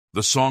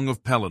The Song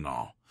of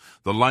Pelinal,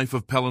 the life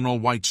of Pelinal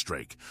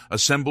Whitestrake,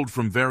 assembled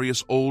from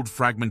various old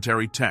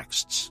fragmentary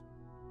texts.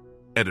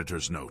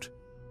 Editor's note: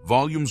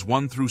 Volumes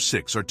 1 through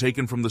 6 are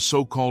taken from the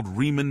so-called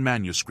Reman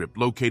Manuscript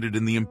located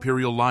in the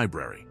Imperial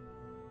Library.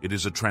 It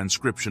is a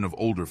transcription of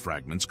older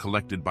fragments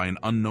collected by an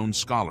unknown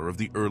scholar of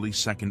the early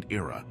Second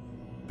Era.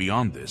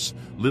 Beyond this,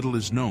 little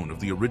is known of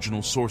the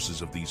original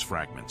sources of these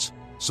fragments,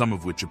 some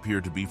of which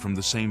appear to be from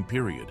the same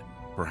period,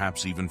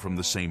 perhaps even from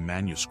the same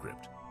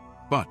manuscript.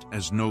 But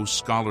as no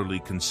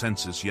scholarly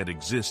consensus yet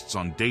exists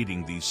on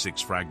dating these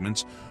 6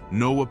 fragments,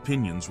 no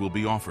opinions will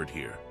be offered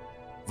here.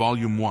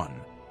 Volume 1,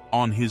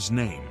 On His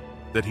Name.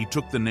 That he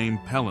took the name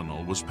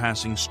Pelinal was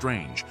passing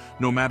strange,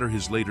 no matter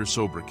his later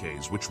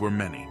sobriquets, which were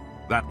many.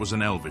 That was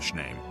an Elvish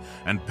name,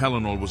 and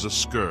Pelinal was a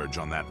scourge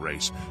on that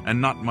race, and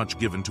not much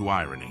given to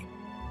irony.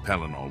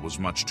 Pelinal was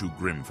much too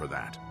grim for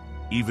that.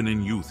 Even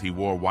in youth he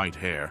wore white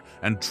hair,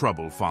 and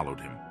trouble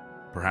followed him.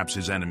 Perhaps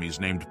his enemies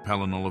named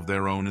Pelinal of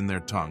their own in their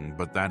tongue,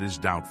 but that is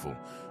doubtful,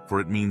 for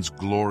it means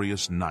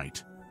glorious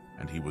knight,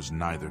 and he was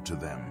neither to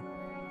them.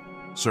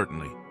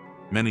 Certainly,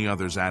 many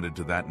others added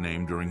to that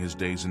name during his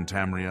days in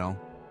Tamriel.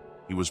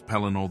 He was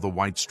Pelinal the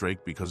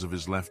Whitestrake because of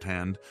his left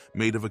hand,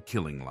 made of a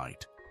killing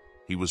light.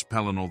 He was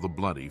Pelinal the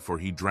Bloody, for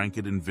he drank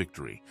it in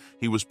victory.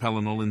 He was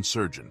Pelinal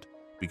Insurgent,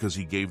 because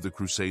he gave the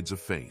crusades a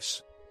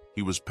face.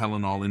 He was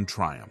Pelinal In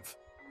Triumph,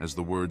 as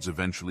the words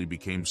eventually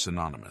became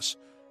synonymous,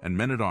 and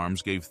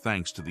men-at-arms gave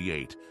thanks to the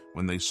Eight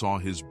when they saw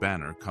his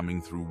banner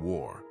coming through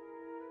war.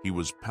 He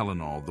was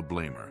Pelinal the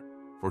Blamer,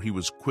 for he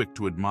was quick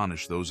to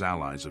admonish those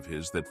allies of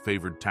his that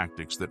favored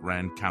tactics that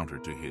ran counter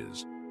to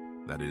his,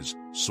 that is,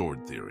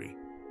 sword theory.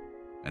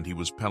 And he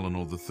was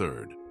Pelinal the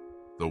Third,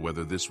 though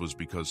whether this was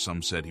because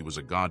some said he was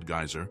a god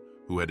guiser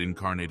who had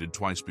incarnated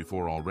twice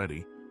before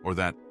already, or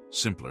that,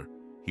 simpler,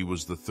 he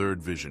was the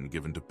third vision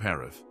given to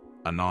Perrif,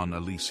 anon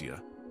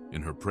Alessia,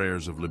 in her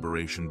prayers of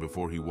liberation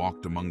before he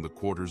walked among the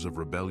quarters of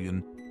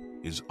rebellion,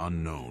 is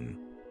unknown.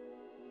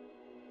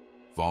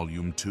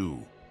 Volume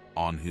 2,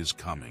 On His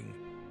Coming.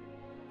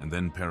 And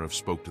then Perrif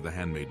spoke to the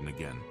handmaiden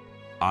again,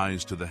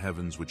 eyes to the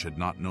heavens which had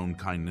not known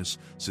kindness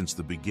since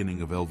the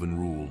beginning of elven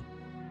rule,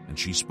 and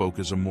she spoke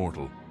as a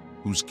mortal,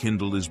 whose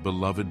kindle is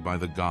beloved by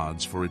the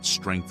gods for its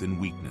strength in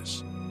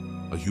weakness,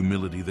 a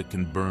humility that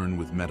can burn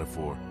with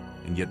metaphor,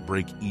 and yet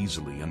break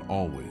easily and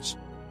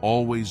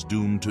always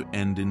doomed to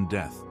end in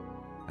death.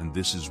 And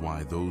this is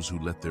why those who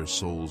let their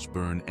souls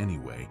burn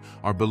anyway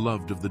are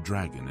beloved of the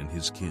dragon and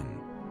his kin.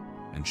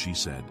 And she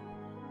said,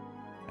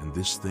 And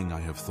this thing I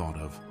have thought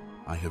of,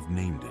 I have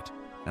named it,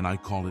 and I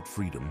call it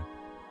freedom,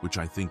 which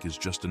I think is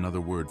just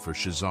another word for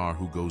Shazar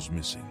who goes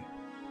missing.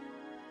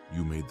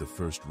 You made the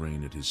first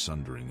rain at his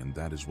sundering, and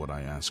that is what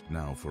I ask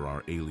now for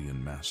our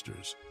alien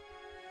masters,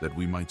 that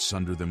we might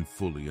sunder them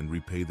fully and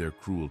repay their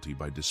cruelty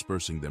by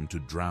dispersing them to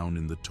drown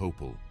in the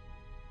topal.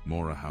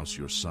 Morahouse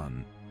your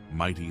son,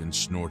 mighty and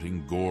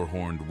snorting,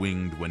 gore-horned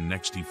winged, when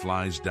next he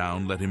flies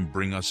down, let him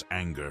bring us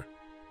anger.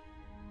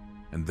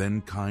 And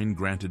then Kine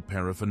granted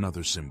Perrif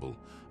another symbol,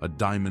 a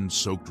diamond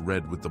soaked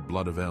red with the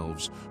blood of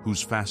elves,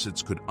 whose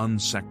facets could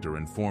unsector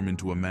and form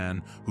into a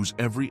man whose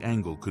every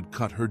angle could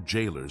cut her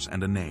jailers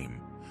and a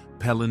name.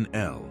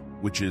 Pelinal,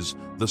 which is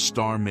the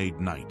star-made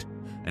knight,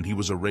 and he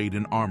was arrayed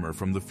in armor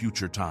from the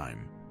future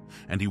time.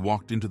 And he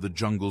walked into the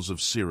jungles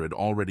of Cirid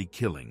already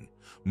killing,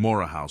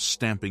 Morahouse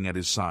stamping at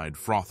his side,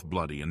 froth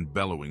bloody and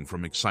bellowing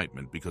from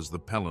excitement because the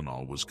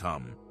Pelinal was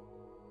come.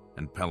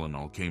 And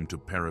Pelinal came to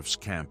Perrif's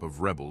camp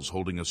of rebels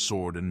holding a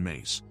sword and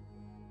mace,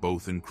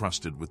 both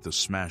encrusted with the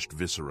smashed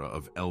viscera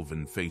of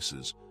elven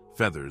faces,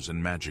 feathers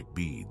and magic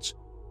beads,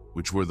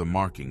 which were the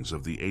markings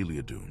of the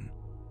Aliadun,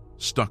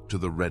 stuck to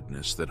the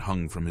redness that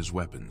hung from his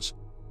weapons.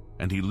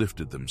 And he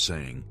lifted them,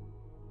 saying,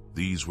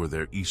 These were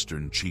their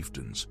eastern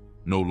chieftains,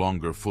 no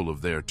longer full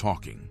of their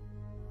talking.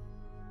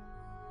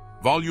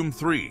 Volume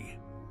 3,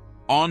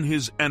 On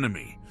His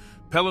Enemy.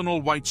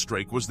 Pelinal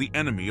Whitestrake was the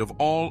enemy of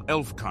all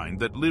elfkind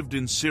that lived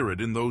in Cirid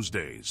in those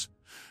days.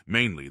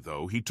 Mainly,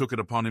 though, he took it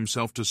upon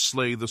himself to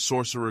slay the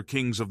sorcerer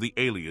kings of the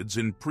Aliads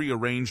in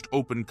pre-arranged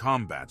open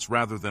combats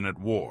rather than at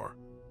war.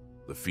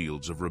 The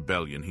fields of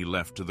rebellion he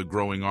left to the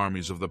growing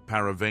armies of the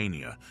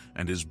Paravania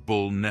and his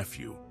bull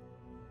nephew.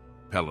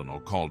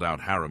 Pelinal called out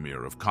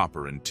Haramir of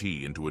Copper and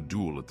Tea into a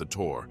duel at the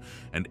Tor,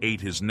 and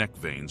ate his neck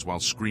veins while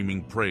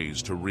screaming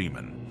praise to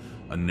Reman,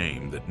 a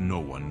name that no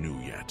one knew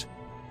yet.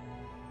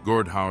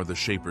 Gordhar the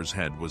Shaper's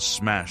head was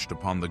smashed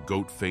upon the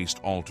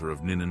goat-faced altar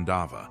of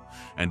Ninindava,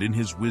 and in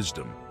his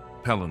wisdom,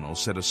 Pelinal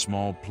set a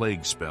small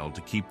plague spell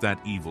to keep that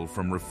evil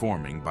from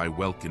reforming by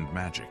Welkind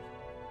magic.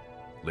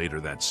 Later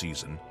that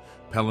season,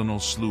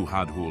 Pelinal slew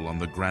Hadhul on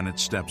the granite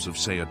steps of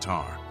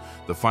Seatar,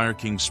 the Fire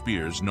King's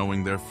spears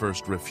knowing their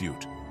first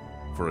refute.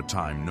 For a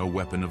time, no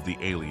weapon of the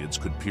Aliads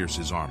could pierce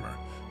his armor,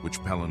 which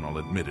Pelinal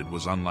admitted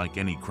was unlike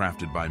any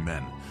crafted by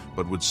men,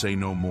 but would say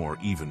no more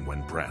even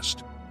when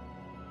pressed.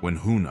 When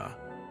Huna,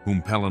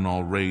 whom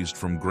Pelinal raised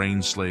from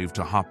grain slave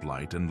to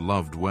hoplite and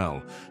loved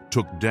well,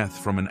 took death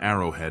from an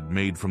arrowhead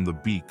made from the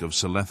beak of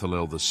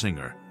Selethalel the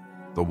singer,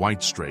 the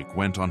Whitestrake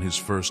went on his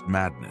first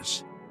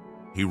madness.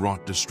 He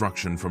wrought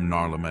destruction from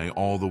Narlame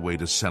all the way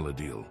to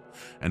Celadil,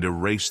 and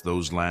erased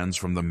those lands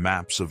from the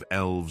maps of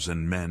elves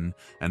and men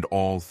and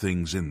all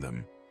things in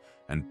them.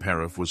 And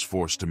Perrif was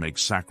forced to make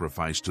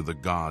sacrifice to the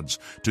gods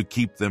to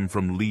keep them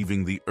from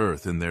leaving the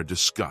earth in their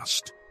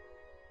disgust.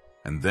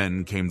 And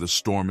then came the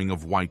storming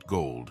of White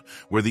Gold,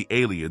 where the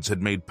Aelids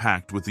had made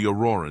pact with the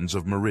Aurorans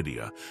of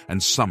Meridia,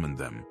 and summoned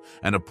them,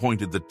 and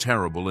appointed the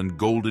terrible and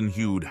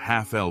golden-hued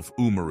half-elf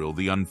Umaril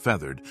the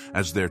Unfeathered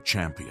as their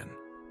champion.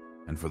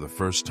 And for the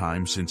first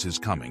time since his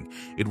coming,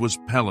 it was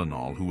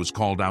Pelinal who was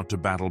called out to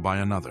battle by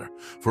another,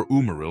 for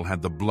Umaril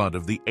had the blood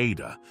of the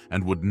Ada,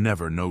 and would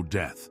never know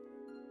death.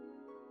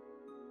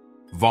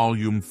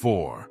 Volume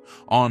 4,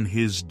 On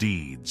His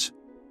Deeds.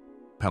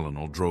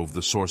 Pelinal drove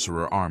the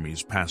sorcerer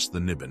armies past the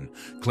Niben,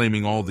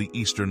 claiming all the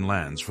eastern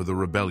lands for the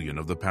rebellion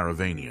of the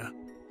Paravania.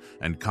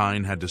 And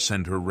Kyne had to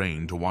send her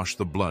rain to wash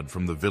the blood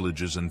from the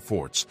villages and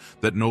forts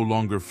that no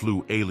longer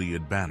flew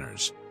Aeliad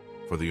banners,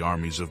 for the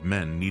armies of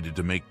men needed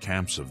to make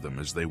camps of them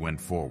as they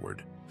went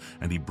forward.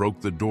 And he broke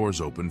the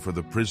doors open for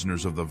the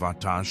prisoners of the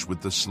Vatash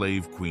with the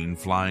slave queen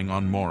flying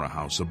on Mora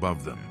House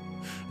above them,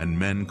 and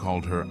men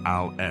called her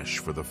Al-Esh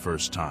for the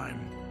first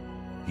time.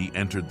 He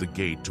entered the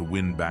gate to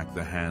win back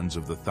the hands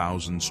of the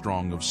 1,000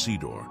 strong of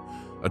Sidor,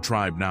 a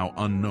tribe now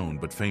unknown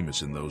but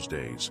famous in those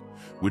days,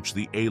 which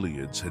the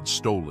Aelids had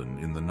stolen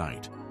in the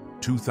night.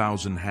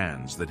 2,000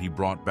 hands that he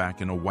brought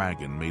back in a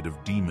wagon made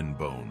of demon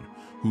bone,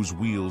 whose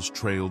wheels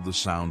trailed the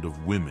sound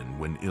of women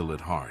when ill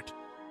at heart.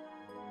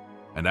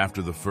 And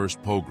after the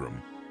first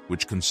pogrom,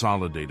 which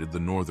consolidated the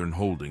northern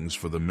holdings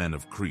for the men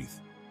of Creth,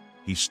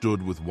 he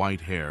stood with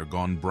white hair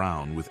gone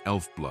brown with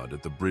elf blood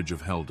at the bridge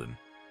of Helden,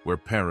 where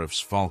Perrif's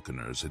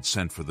falconers had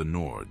sent for the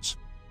Nords,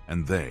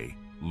 and they,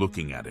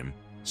 looking at him,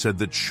 said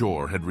that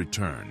Shor had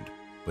returned,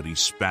 but he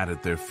spat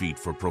at their feet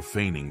for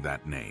profaning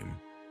that name.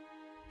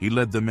 He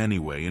led them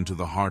anyway into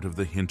the heart of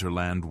the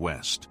hinterland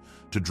west,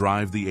 to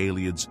drive the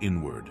Aelids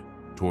inward,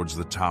 towards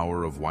the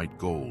Tower of White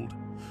Gold,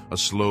 a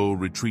slow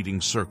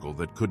retreating circle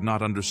that could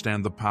not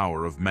understand the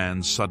power of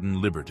man's sudden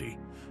liberty,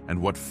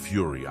 and what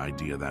fury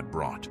idea that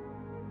brought.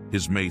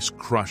 His mace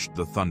crushed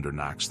the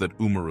thundernacks that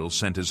Umaril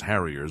sent as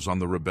harriers on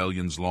the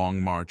rebellion's long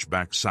march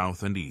back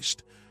south and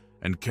east,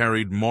 and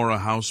carried Mora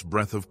House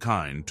Breath of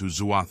Kyne to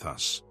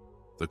Zuathas,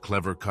 the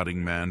clever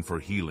cutting man for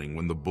healing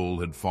when the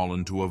bull had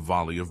fallen to a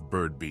volley of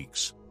bird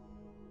beaks.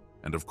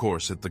 And of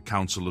course at the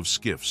Council of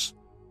Skiffs,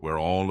 where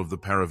all of the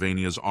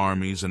Paravania's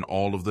armies and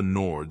all of the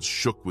Nords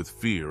shook with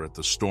fear at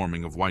the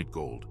storming of White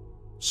Gold,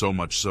 so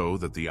much so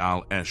that the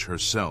Al-Esh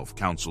herself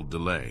counseled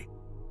delay.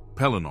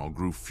 Pelinal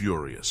grew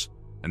furious,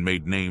 and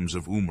made names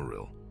of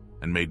Umaril,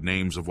 and made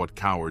names of what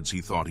cowards he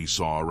thought he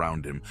saw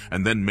around him,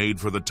 and then made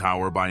for the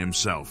tower by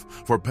himself,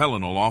 for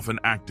Pelinal often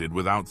acted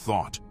without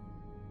thought.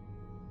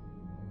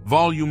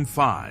 Volume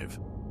 5,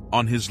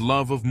 On His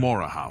Love of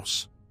Mora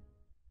House.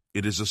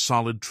 It is a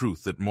solid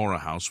truth that Mora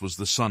House was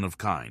the son of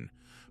Kyne,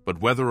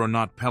 but whether or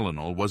not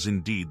Pelinal was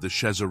indeed the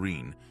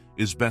Shezarene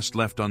is best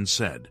left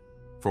unsaid,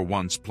 for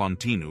once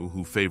Plantinu,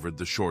 who favored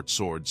the short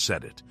sword,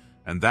 said it,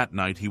 and that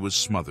night he was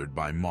smothered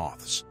by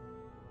moths.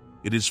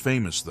 It is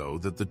famous, though,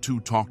 that the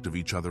two talked of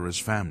each other as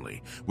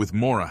family, with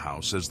Mora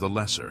House as the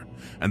lesser,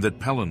 and that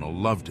Pelinal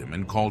loved him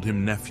and called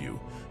him nephew,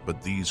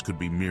 but these could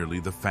be merely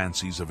the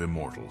fancies of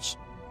immortals.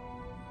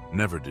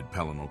 Never did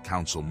Pelinal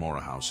counsel Mora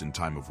House in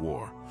time of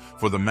war,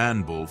 for the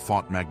man-bull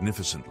fought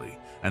magnificently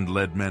and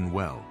led men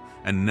well,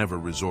 and never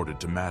resorted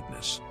to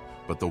madness,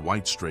 but the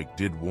Whitestrake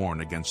did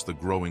warn against the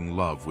growing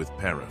love with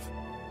Perrif.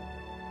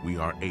 We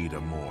are Ada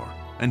more,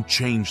 and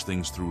change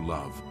things through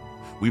love.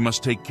 We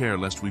must take care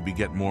lest we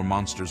beget more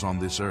monsters on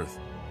this earth.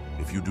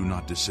 If you do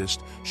not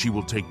desist, she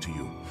will take to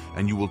you,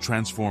 and you will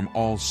transform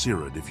all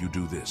Sirad if you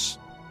do this.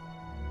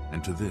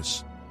 And to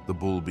this, the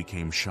bull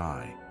became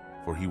shy,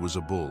 for he was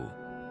a bull,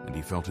 and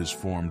he felt his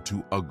form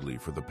too ugly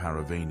for the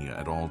Paravania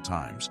at all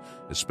times,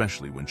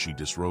 especially when she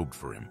disrobed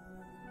for him.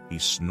 He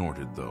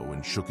snorted, though,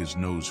 and shook his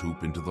nose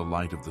hoop into the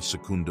light of the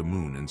Secunda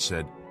moon and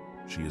said,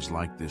 "She is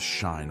like this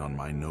shine on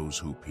my nose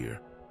hoop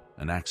here,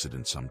 an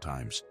accident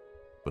sometimes.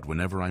 But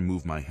whenever I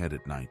move my head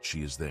at night,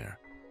 she is there,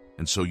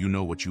 and so you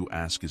know what you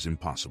ask is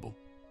impossible."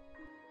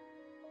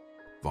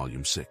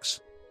 Volume 6,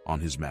 On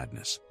His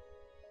Madness.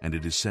 And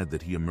it is said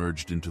that he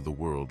emerged into the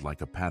world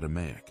like a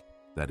Patamaic,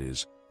 that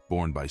is,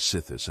 born by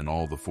Sithis and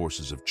all the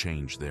forces of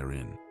change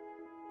therein.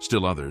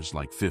 Still others,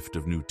 like Fift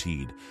of New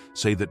Teed,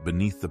 say that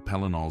beneath the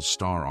Pelinal's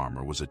star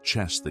armor was a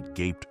chest that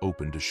gaped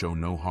open to show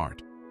no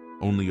heart,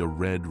 only a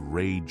red,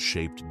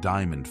 raid-shaped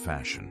diamond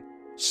fashion,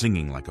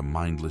 singing like a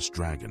mindless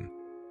dragon,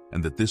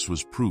 and that this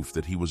was proof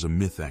that he was a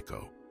myth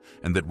echo,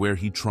 and that where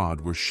he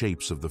trod were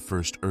shapes of the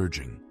first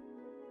urging.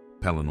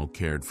 Pelinal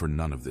cared for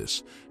none of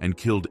this, and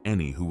killed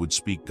any who would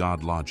speak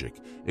god logic,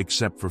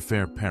 except for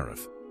fair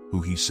Perrif,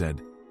 who he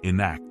said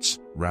enacts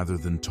rather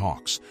than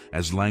talks,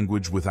 as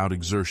language without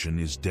exertion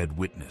is dead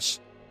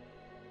witness.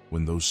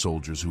 When those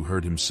soldiers who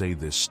heard him say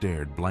this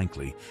stared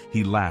blankly,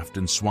 he laughed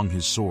and swung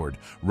his sword,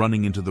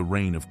 running into the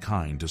rain of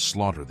kine to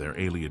slaughter their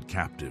Iliad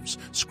captives,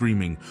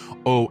 screaming,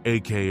 "Oh,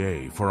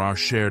 aka, for our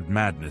shared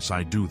madness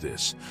I do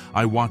this.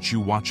 I watch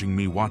you watching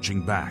me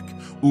watching back.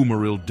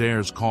 Umarill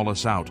dares call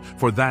us out,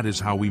 for that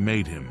is how we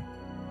made him."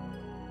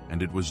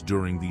 And it was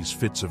during these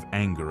fits of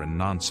anger and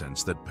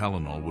nonsense that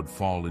Pelinal would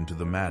fall into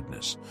the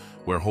madness,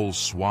 where whole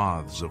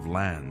swaths of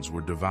lands were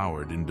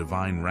devoured in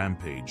divine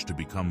rampage to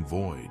become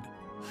void.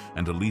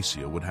 And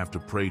Alessia would have to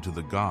pray to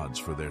the gods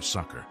for their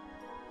succor,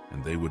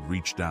 and they would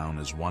reach down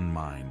as one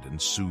mind and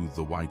soothe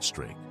the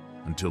Whitestrake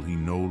until he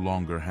no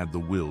longer had the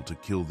will to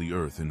kill the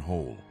earth in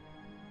whole.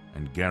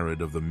 And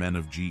Garrod of the men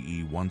of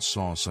GE once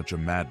saw such a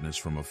madness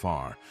from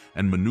afar,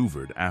 and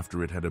maneuvered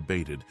after it had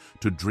abated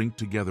to drink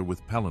together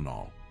with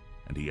Pelinal,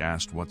 and he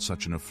asked what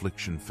such an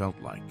affliction felt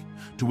like,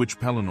 to which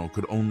Pelinal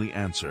could only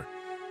answer,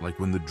 like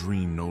when the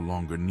dream no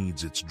longer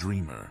needs its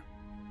dreamer.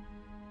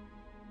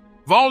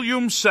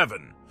 Volume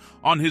 7.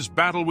 On his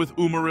battle with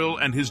Umarill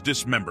and his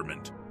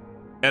dismemberment.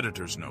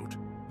 Editor's note.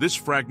 This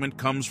fragment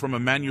comes from a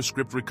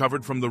manuscript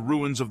recovered from the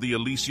ruins of the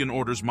Alessian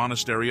Order's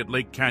monastery at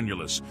Lake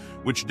Canulus,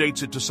 which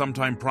dates it to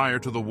sometime prior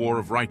to the War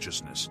of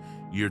Righteousness,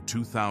 year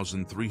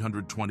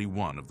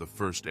 2321 of the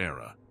First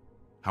Era.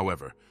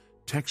 However,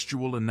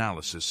 textual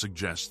analysis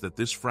suggests that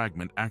this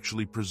fragment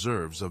actually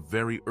preserves a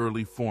very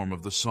early form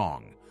of the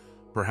song,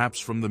 perhaps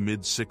from the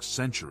mid-6th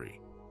century.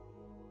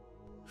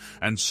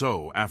 And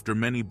so, after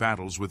many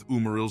battles with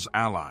Umarill's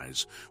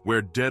allies,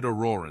 where dead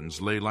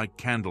Aurorans lay like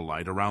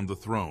candlelight around the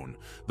throne,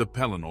 the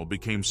Pelinal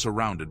became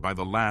surrounded by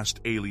the last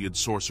Iliad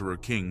sorcerer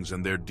kings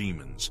and their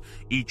demons,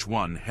 each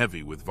one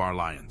heavy with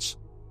varliance.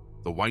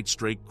 The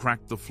Whitestrake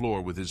cracked the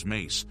floor with his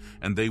mace,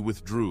 and they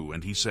withdrew,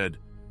 and he said,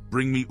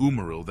 "Bring me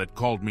Umarill that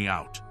called me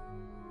out."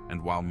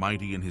 And while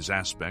mighty in his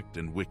aspect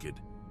and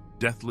wicked,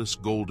 deathless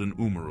golden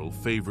Umarill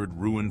favored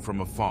ruin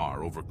from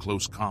afar over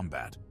close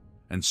combat.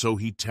 And so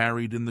he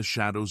tarried in the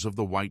shadows of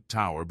the White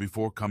Tower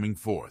before coming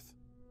forth.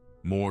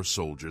 More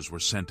soldiers were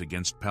sent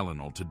against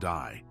Pelinal to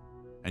die,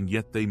 and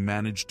yet they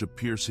managed to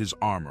pierce his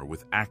armor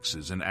with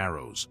axes and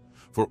arrows,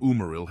 for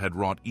Umarill had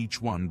wrought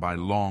each one by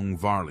long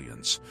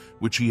varliance,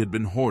 which he had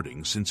been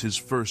hoarding since his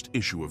first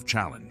issue of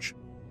challenge.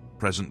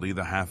 Presently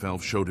the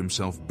half-elf showed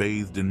himself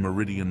bathed in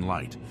meridian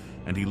light,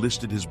 and he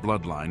listed his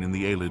bloodline in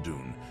the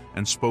Eilidune,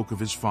 and spoke of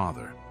his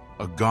father,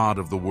 a god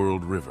of the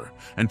world river,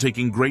 and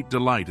taking great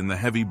delight in the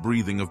heavy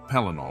breathing of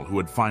Pelinal, who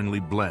had finally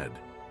bled.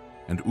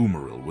 And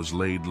Umarill was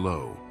laid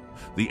low,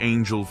 the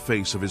angel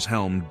face of his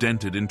helm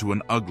dented into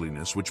an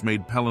ugliness which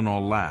made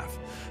Pelinal laugh,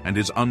 and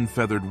his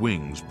unfeathered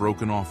wings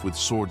broken off with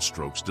sword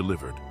strokes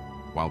delivered,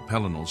 while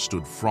Pelinal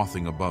stood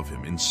frothing above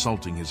him,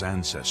 insulting his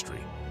ancestry,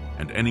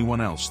 and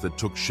anyone else that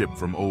took ship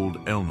from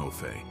old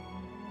Elnofe,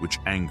 which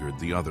angered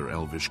the other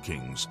Elvish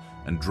kings,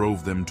 and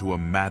drove them to a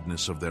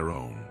madness of their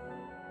own.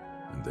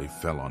 And they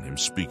fell on him,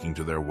 speaking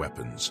to their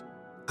weapons,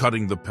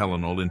 cutting the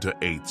Pelinal into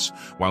eighths,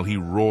 while he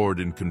roared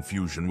in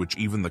confusion which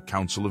even the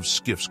council of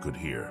skiffs could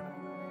hear.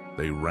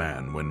 They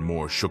ran when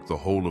Mor shook the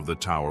whole of the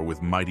tower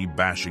with mighty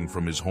bashing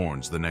from his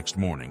horns the next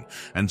morning,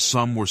 and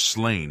some were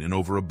slain in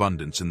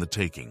overabundance in the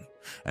taking,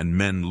 and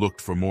men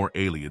looked for more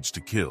Iliads to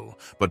kill,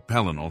 but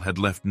Pelinal had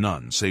left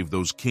none save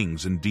those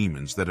kings and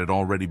demons that had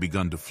already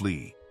begun to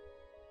flee.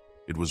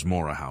 It was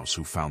Morahouse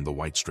who found the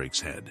Whitestrake's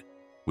head,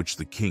 which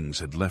the kings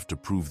had left to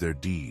prove their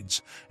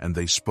deeds, and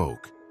they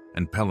spoke,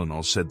 and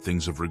Pelinal said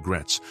things of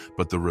regrets,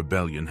 but the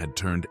rebellion had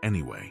turned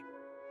anyway.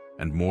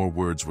 And more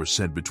words were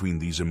said between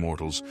these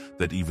immortals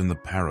that even the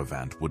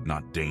Paravant would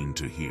not deign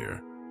to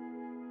hear.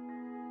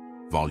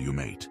 Volume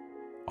 8.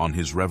 On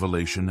his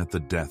revelation at the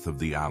death of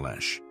the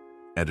Alesh.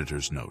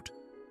 Editor's note.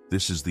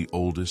 This is the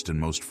oldest and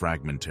most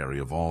fragmentary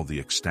of all the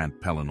extant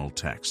Pelinal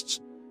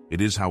texts.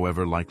 It is,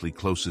 however, likely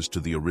closest to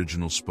the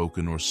original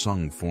spoken or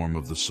sung form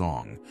of the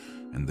song,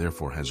 and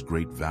therefore has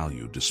great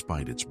value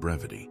despite its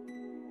brevity.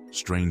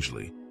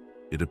 Strangely,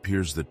 it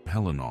appears that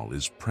Pelinal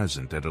is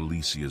present at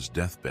Alessia's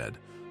deathbed,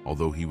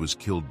 although he was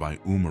killed by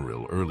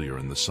Umarill earlier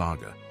in the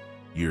saga,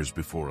 years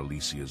before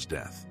Alessia's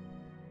death.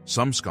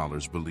 Some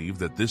scholars believe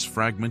that this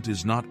fragment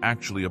is not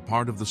actually a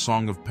part of the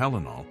Song of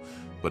Pelinal,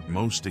 but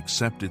most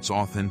accept its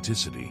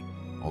authenticity,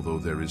 although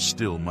there is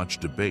still much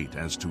debate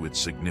as to its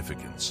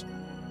significance.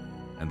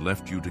 And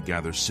left you to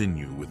gather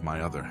sinew with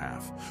my other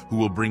half, who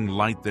will bring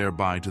light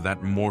thereby to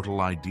that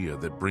mortal idea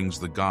that brings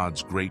the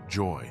gods great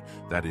joy,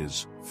 that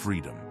is,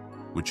 freedom,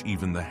 which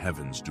even the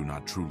heavens do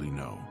not truly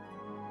know.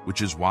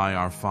 Which is why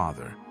our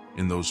Father,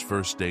 in those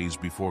first days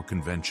before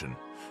convention,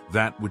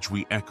 that which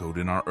we echoed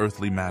in our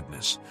earthly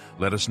madness,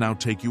 let us now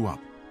take you up.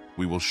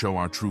 We will show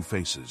our true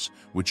faces,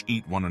 which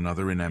eat one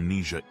another in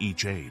amnesia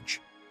each age.